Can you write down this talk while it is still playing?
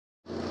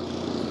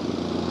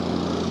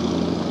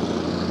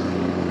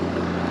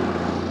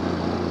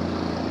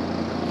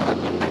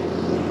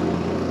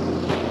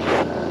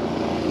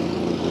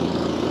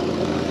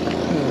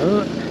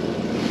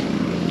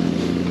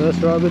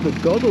First ride with the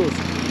goggles.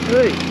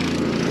 Hey,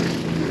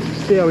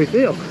 see how we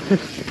feel.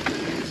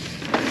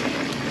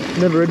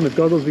 Never ridden with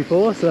goggles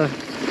before, so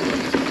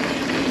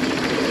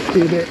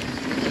be a bit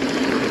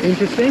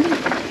interesting.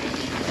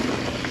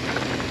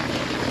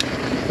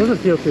 Doesn't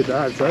feel too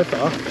bad so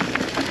far.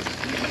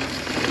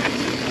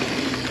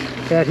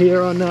 Out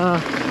here on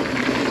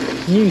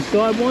new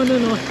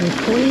Sidewinder, nice and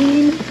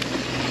clean.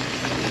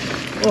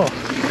 Oh,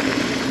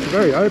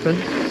 very open.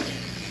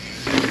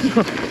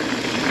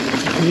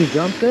 New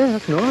jump there,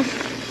 that's nice.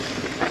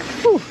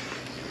 Whew.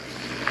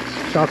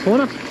 Sharp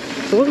corner,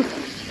 sort of.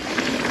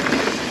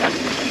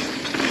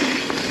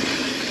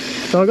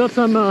 So I got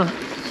some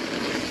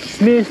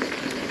Smith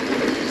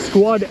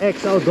Squad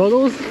XL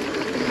goggles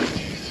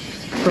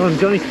from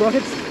Johnny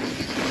Sprockets.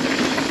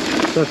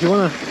 So if you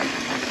want to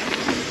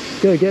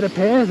go get a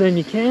pair, then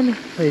you can.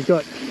 He's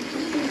got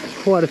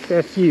quite a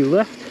fair few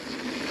left,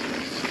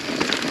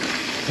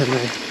 and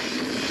they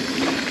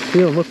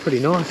feel and look pretty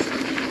nice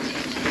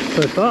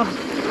so far.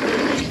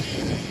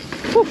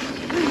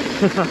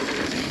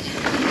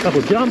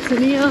 Couple jumps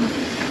in here, and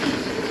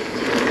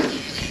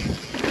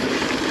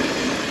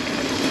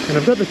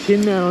I've got the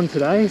chin mount on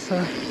today,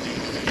 so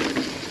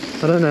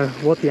I don't know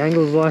what the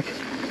angle's like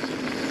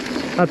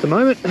at the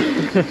moment.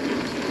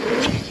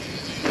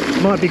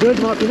 Might be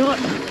good, might be not.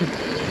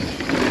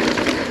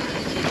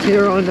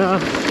 Here on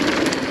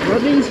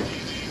Rodney's.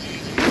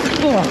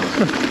 Oh,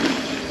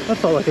 that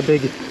felt like a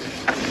big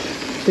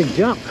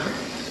jump.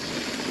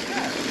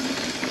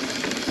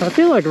 I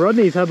feel like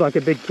Rodney's had like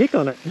a big kick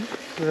on it.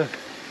 Yeah.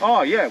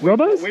 Oh yeah, we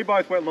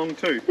both went long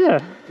too. Yeah.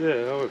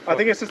 Yeah. I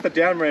think it's just the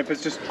down ramp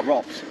has just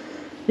dropped.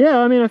 Yeah,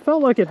 I mean, I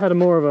felt like it had a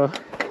more of a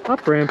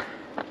up ramp.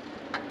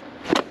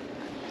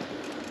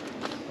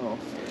 Oh.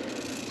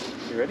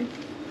 You ready?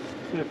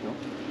 Yeah, Phil.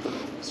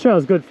 This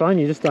trail's good fun,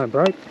 you just don't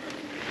break.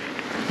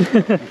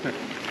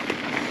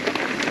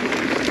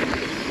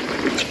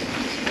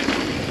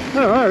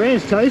 Alright,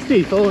 ranch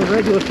toasty, following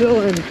regular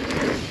fill and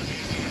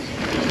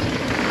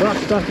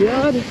Buck's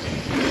backyard.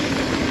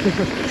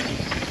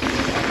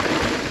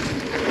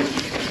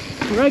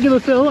 Regular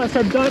fill, I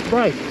said don't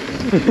break.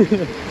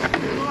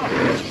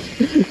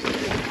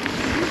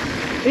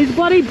 He's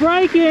bloody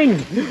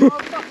braking!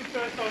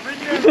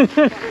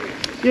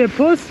 Yeah,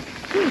 puss.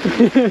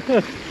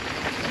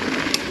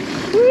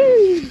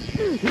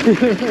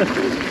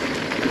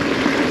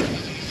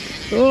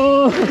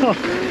 Oh,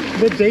 a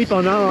bit deep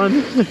on that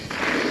one.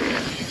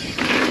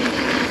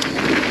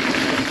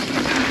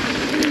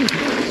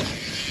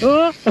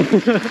 Oh!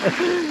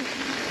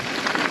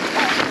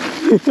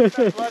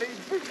 That bloody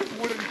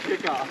wooden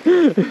kicker.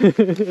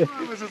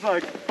 It was just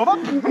like, pop.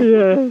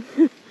 Yeah.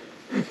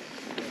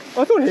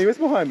 I thought he was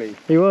behind me.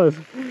 He was.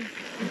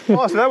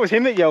 Oh, so that was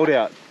him that yelled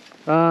out.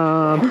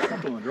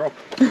 Drop.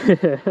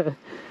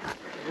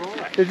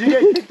 Right. Did you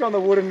get kicked on the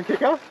wooden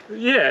kicker?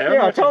 Yeah,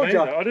 I told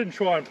you. I didn't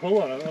try and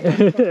pull on it.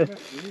 It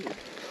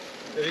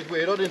is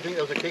weird. I didn't think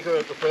there was a kicker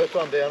at the first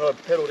time down. I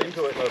pedalled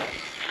into it.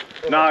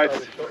 And no,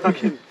 it's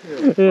fucking.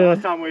 Yeah.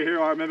 Last time we were here,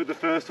 I remember the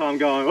first time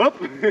going,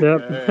 whoop. Yep.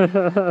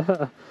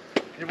 Yeah.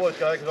 You boys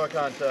go because I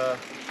can't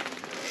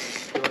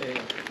do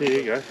anything. There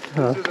you go.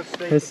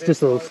 It's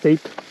just a little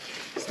steep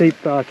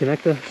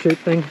connector chute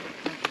thing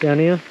down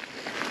here.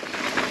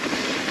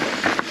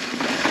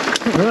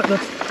 Alright,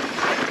 that's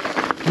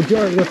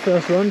majority of the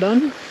first run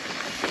done.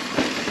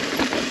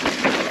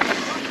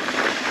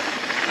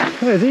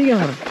 Where's he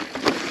going?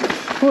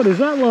 What is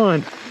that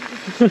line?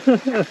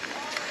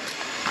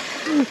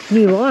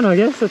 New line, I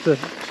guess. That's a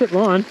shit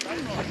line.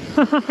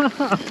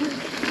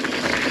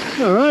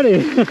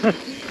 Alrighty.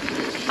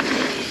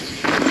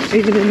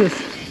 Even in this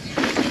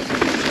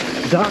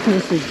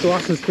darkness, these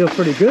glasses feel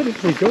pretty good,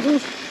 these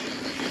goggles.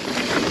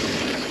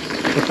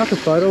 I'll chuck a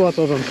photo up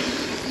of them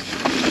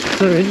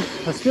soon.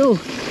 I still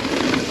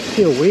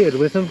feel weird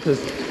with them because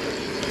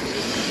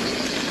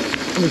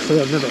obviously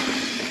I've never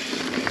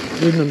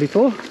ridden them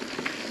before.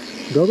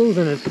 Goggles,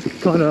 and it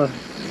kind of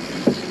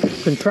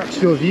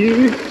contracts your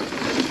view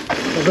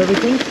of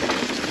everything.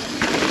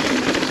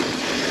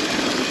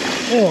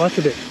 Oh, that's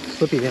a bit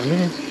slippy down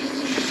there.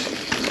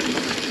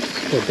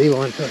 Or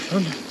beeline first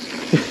one.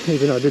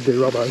 Even though I did do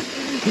Robbo's.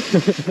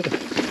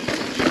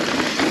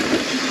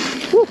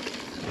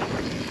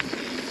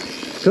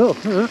 Cool,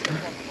 alright.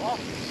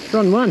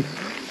 Run one.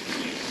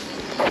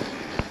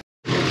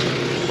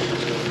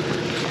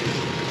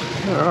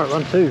 Alright,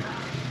 run two.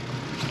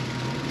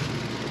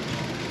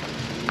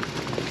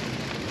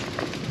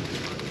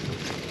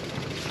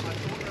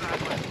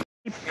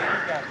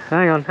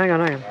 Hang on.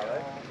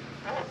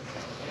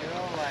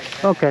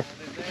 Okay.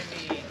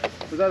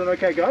 Was that an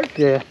okay go?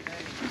 Yeah.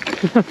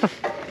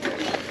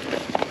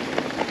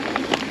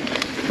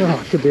 Oh,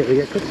 I should be able to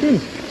get cooked in.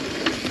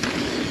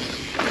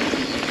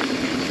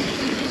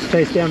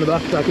 Chase down the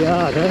Buck's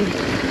backyard, eh?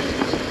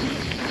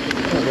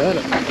 Not bad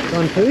it.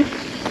 Run two.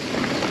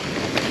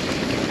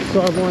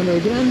 Sidewinder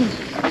again.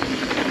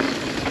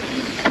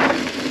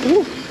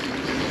 Ooh.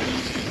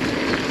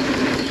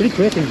 Pretty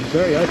quick and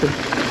very open.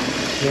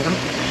 Yeah.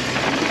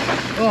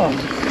 Oh,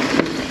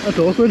 that's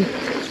awkward.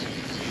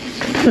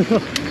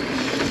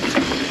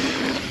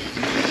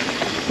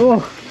 Oh,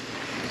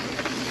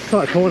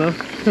 tight corner.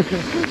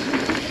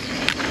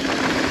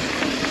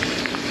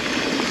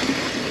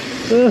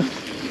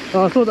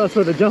 Oh, I thought that's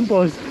where the jump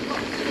was.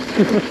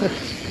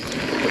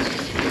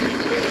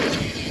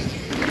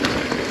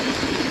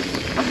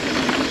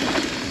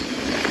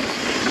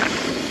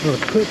 Oh,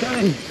 quick,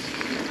 eh?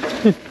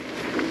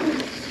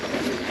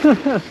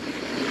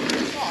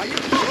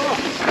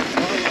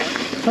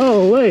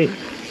 Holy!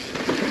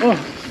 Oh!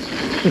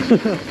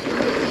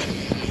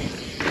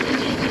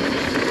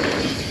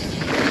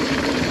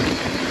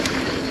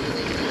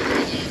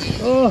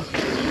 Oh!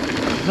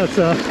 That's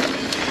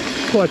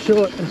quite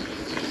short.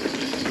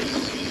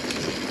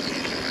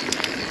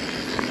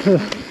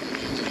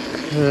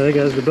 There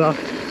goes the buck.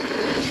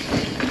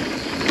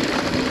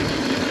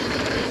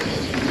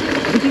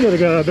 I think you gotta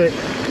go a bit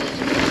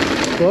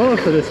slower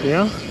for this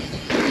now.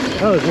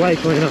 That was way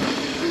cleaner.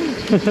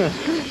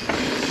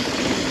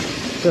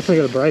 Definitely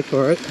got a brake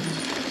for it.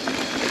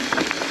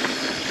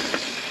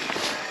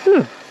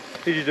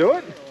 Did you do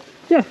it?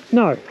 Yeah,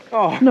 no.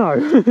 Oh, No.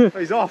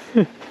 he's off.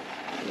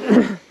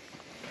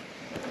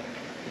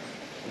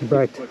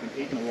 Braked. Fucking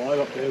eating alive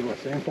up there by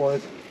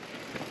sandflies.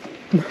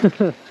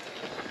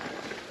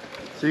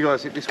 So you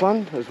guys hit this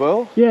one as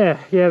well? Yeah,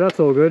 that's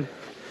all good.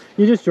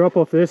 You just drop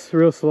off this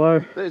real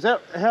slow. Is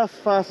that, how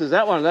fast is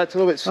that one? That's a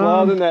little bit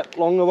slower than that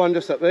longer one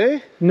just up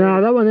there?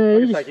 No, that one there, I you,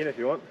 can just, take in if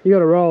you want. you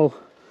gotta roll.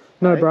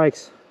 No Okay.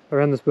 brakes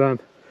around this berm.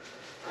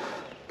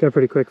 Go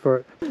pretty quick for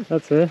it.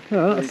 That's there.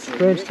 Oh, that's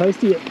ranch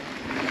tasty.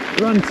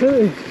 Run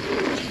 2.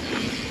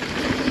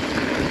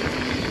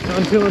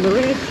 Run 2 on the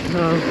ranch.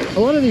 A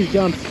lot of these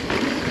jumps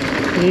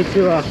you need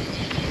to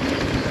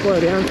slow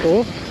down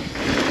for.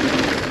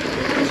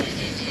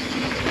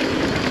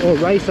 Or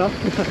racer.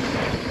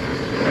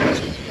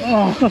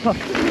 Oh,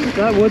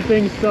 that wood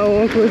thing's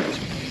so awkward.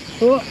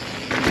 Oh,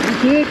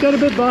 shit, got a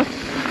bit buffed.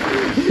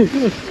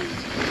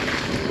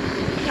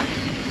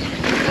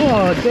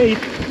 Oh, deep.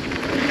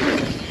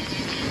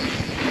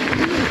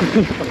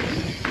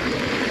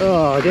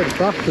 Oh, I get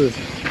buffed was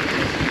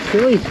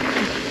silly.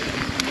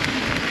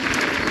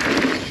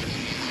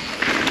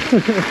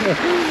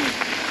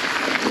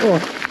 Oh,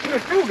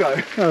 Where'd Phil go? I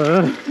don't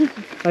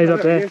know. He's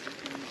up there.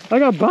 I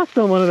got buffed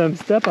on one of them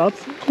step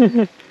ups.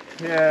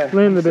 Yeah.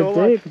 Landed a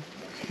bit deep.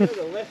 To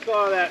the left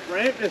side of that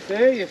ramp just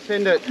there, you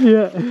send it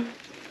Yeah,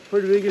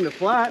 pretty big in the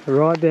flat.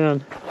 right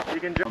down. You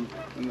can jump.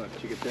 I'm not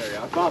chicken terrier.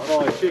 I can't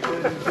buy chicken.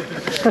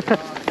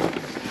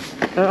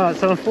 Alright,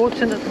 so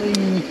unfortunately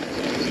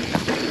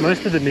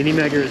most of the mini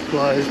mega is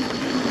closed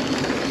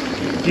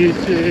due to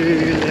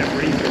their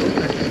rebuild.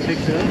 I can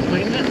fix it up,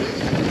 clean it.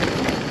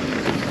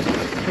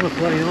 What a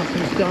bloody nice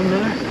thing's done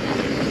though.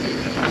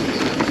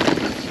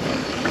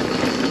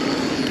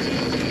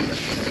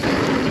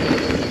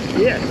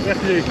 Yeah, we have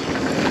to do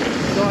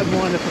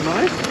sidewinder for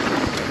most.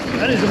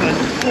 That is the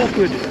most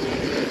awkward.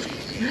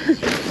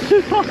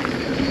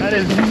 That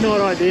is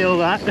not ideal,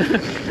 that.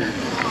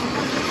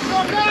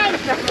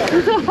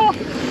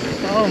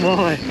 Oh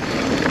my.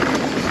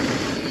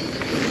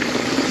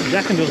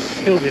 Jack and Bill's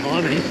still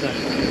behind me, so.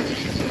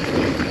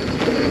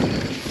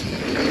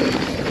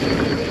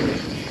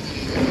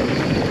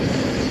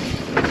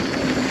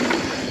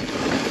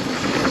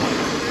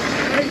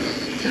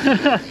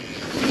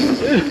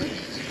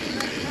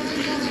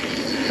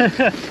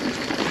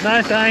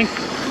 No thanks.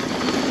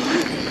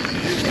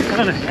 I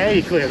don't know how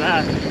you clear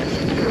that.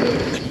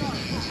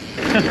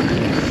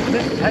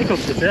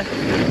 Takeoff's just there.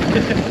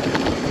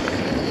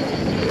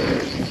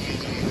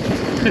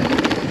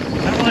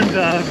 That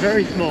one's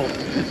very small,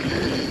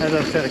 as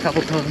I've said a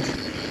couple times.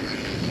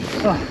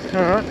 Oh,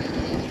 alright.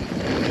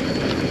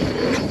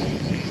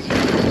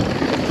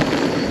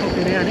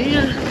 Popping down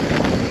here.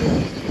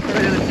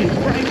 Throw down a few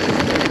brakes.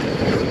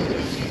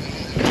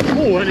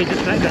 Oh, only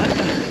just made that.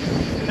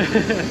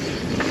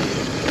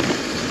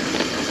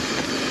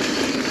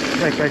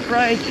 Brake, brake,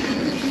 brake.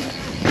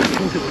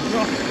 Into the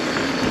drop.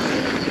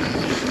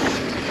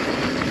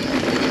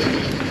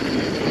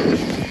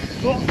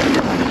 Oh,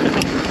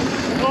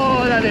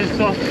 oh that is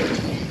soft.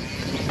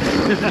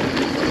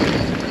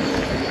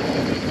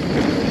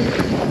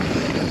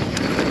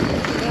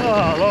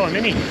 Oh, lower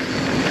mini.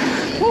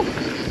 Woo.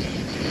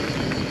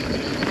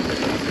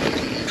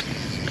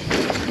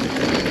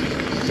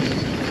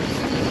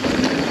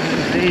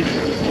 These.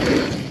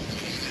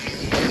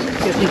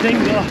 Get these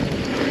things off.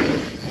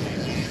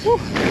 Woo.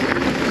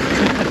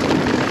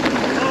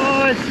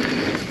 Oh, it's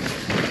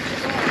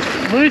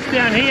loose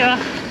down here.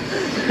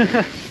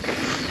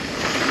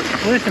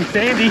 Loose and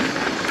sandy.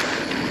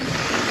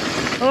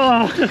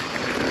 Oh,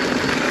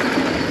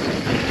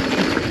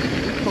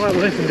 quite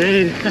loose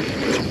indeed.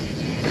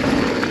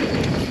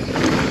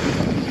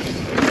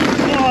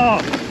 Oh,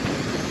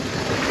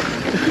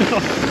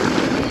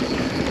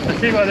 I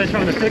see why they're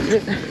trying to fix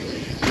it.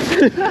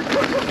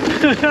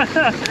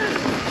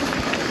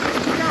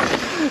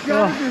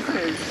 Oh,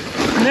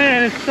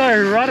 man, it's so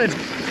rutted.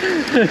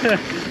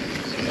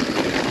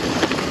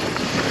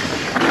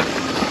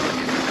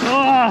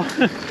 Oh.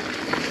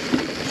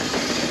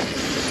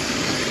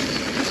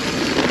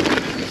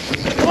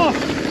 Oh.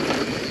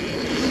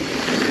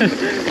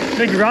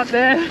 Big rut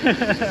there.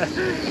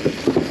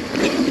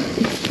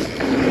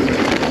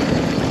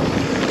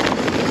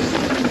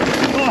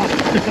 Oh.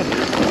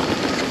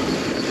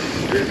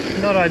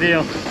 Not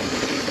ideal.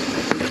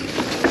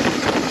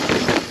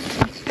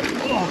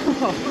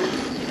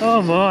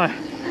 Oh my.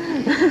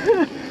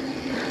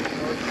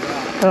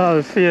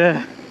 Oh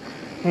yeah,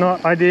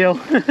 not ideal.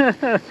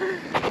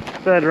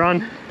 Third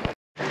run.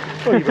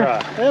 Oi, bro.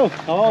 Hell,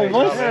 oh,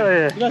 boys.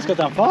 Yeah. You guys got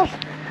done fast.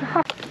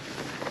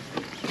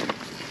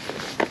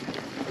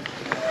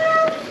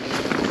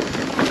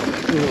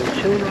 Little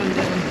chill run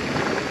down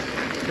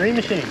Green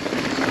Machine.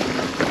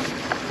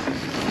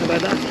 How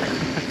about that?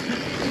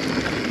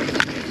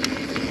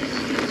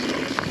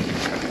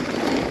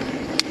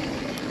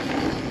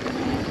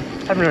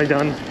 Haven't really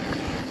done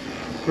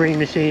Green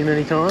Machine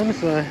many times,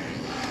 so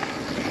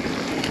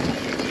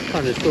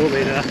I just thought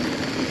we'd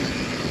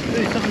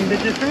do something a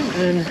bit different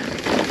and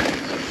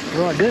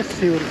ride this,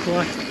 see what it's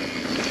like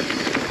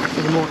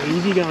for the more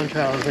easy-going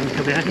trails when you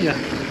come out here.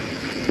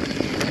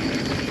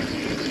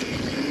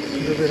 A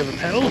little bit of a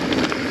pedal.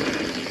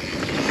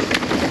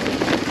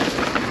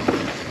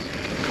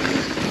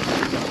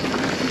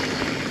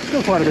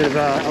 Still quite a bit of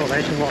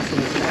elevation loss on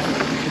this track,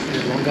 just a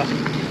bit longer.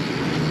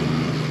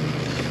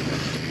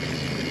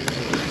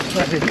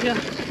 Over here.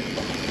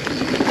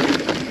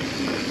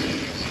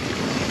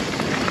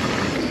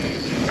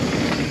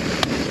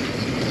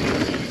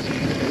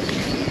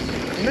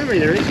 Remember,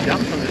 there is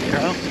jumps on this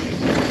trail. A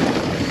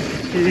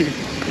few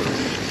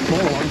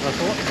smaller ones, I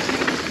thought.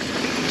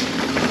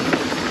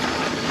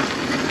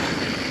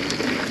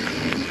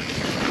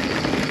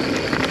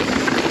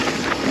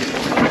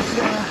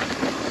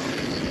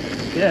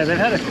 Yeah, they've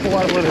had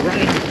quite a lot of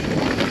rain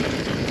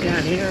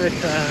down here at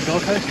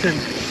Gold Coast and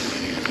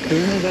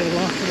Boomerang over the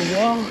last little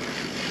while.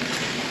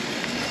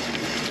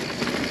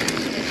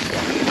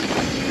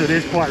 So it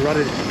is quite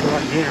rutted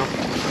right now,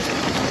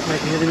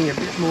 making everything a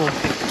bit more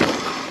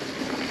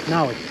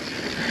gnarly.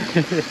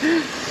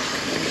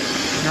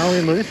 Gnarly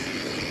and loose.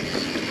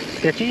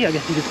 Sketchy, I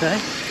guess you could say.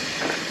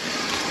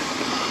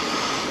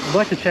 I'd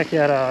like to check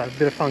out a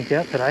bit of Funked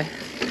Out today.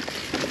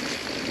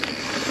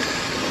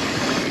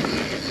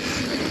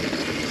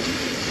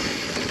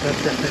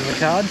 That's definitely in the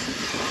cards.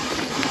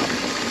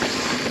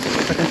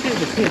 I can see it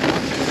just here.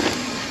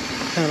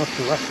 Turn off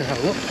to the left and have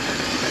a look. I'm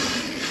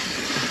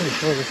pretty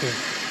sure this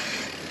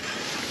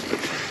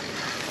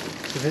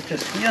is it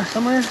just here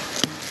somewhere?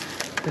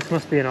 This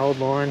must be an old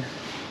line.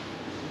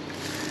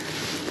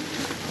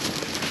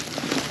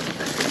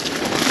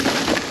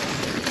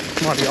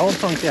 Might be old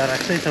Funked Out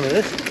actually, some of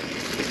this.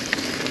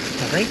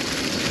 I think.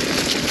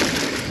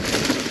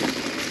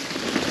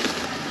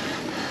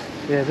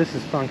 Yeah, this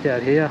is Funked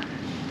Out here.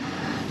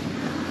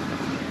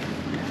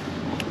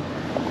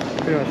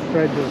 Pretty much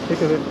straight to the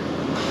thick of it.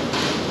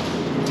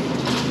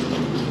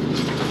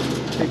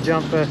 Big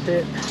jump first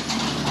hit.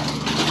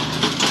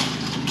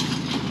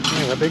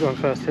 Oh, that big one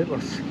first hit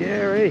was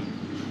scary.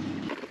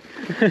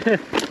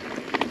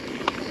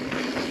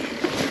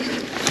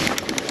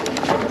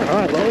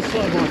 Alright, lowest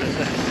slope one is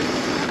a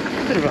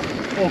bit of an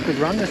awkward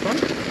run, this one.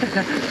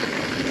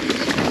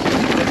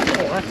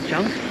 Oh, that's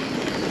junk.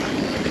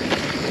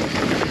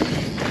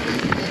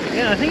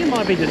 Yeah, I think it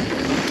might be just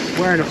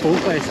wearing a full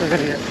face I've got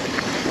to get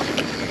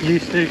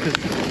used to, because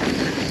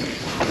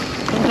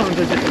sometimes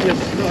I just feel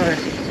so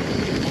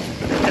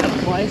out of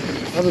place,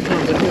 other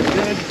times I feel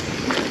good.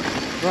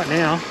 Right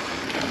now,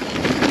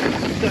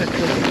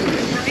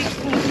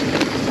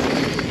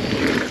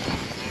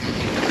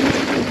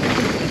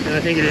 and I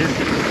think it is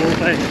full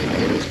face.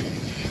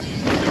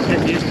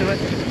 Get used to it.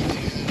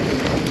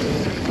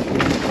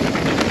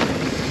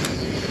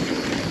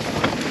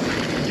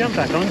 Jump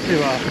back onto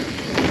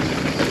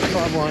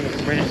sideline of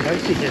the branch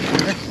coasty here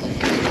somewhere.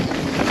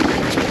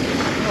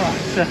 Oh,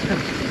 it's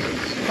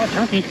quite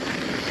chunky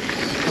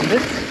on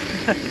this.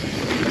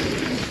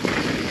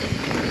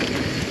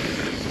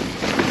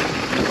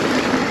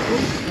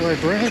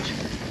 Oops, branch.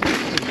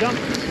 Good jump.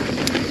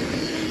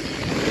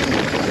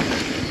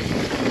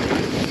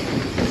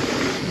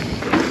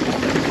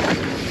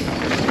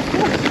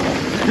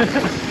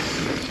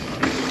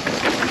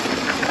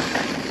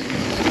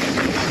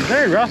 It's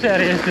very rough out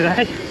here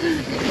today.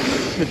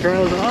 The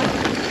trails are.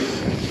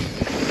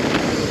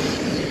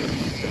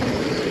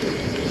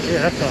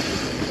 Yeah, that's a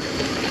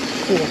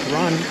fourth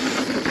run.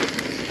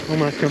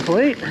 Almost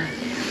complete.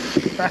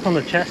 Back on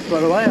the chest, by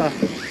the way. I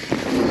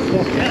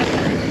walked out.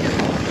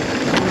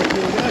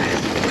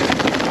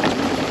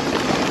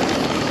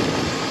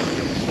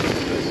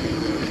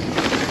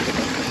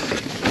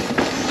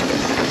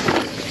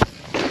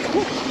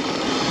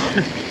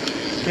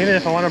 Even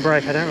if I want to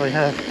brake, I don't really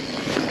have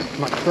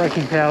much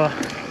braking power.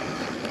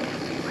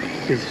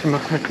 These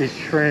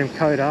Shroom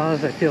Code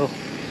R's, they feel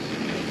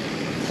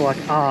like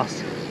arse,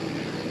 to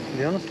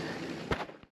be honest.